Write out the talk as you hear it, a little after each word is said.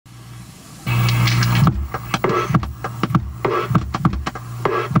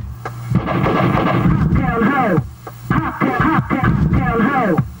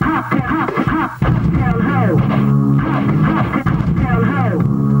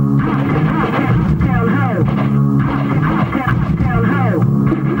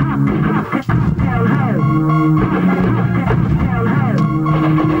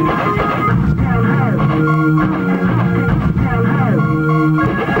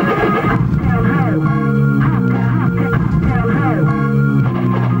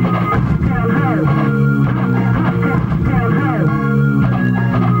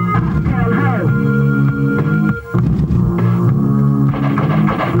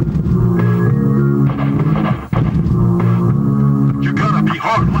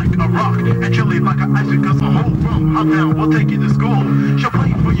really like an ice cream, cause a hoe from Uptown will take you to school. She'll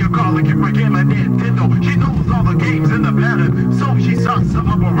play for your car like you're a game of Nintendo. She knows all the games in the pattern, so she starts to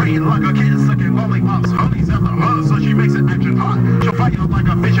operate like a kid sucking lollipops. Honey's after her, so she makes it extra hot. She'll fight you like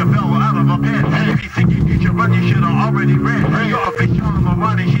a fish that fell out of a pen. And if you think you should run, you should have already ran. You're a fish on the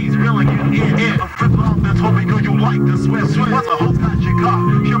run and she's reeling you in. A flip off this hoe because you like to swim. Once a hoe's got your car,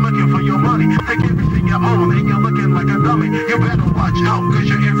 she's looking for your money. Take everything you own and you're looking like a dummy. You better watch out cause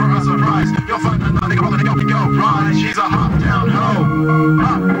you're in for a surprise. You'll find another nigga rolling in your ride. She's a hop down hoe.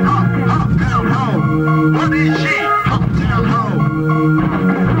 Hop down hoe. What is she? Hop down hoe.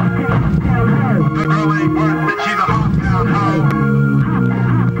 The girl ain't worth it, she's a hop down hoe.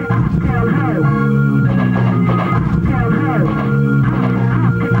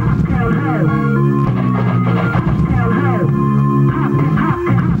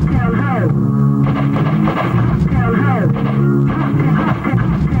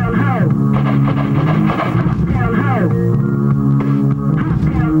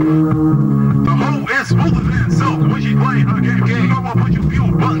 Smoother than silk when she's playing her game. I will put you few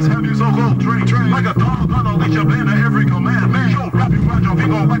buttons, have you so cold train. Like a dog on a leash, a band of every command. Man, she'll wrap you around your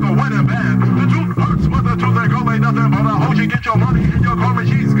finger like a wedding band. The truth hurts, but the truth ain't girl ain't nothing but a hoe. She get your money in your car and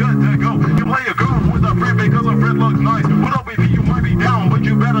she's good to go. You play a girl with a friend because a friend looks nice. With OBP you might be down, but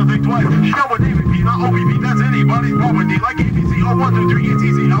you better think twice. She know what AVP, not OBP, that's anybody's property. Like ABC or 1, 2, 3, it's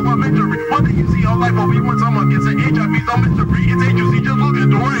easy, elementary. What do you see her life will be when someone gets an HIV? So mystery, it's agency, just looking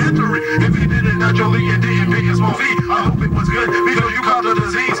through her history. If you did it naturally and didn't pay a small fee, I hope it was good because you caught the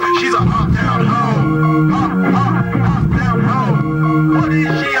disease. She's a hop down hoe. Hop down hoe. What is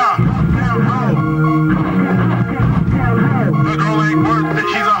she? A hop down hoe. The girl ain't worth it.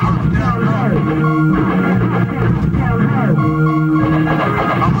 She's a hop down hoe.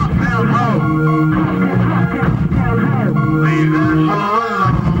 A hop down hoe. Leave that.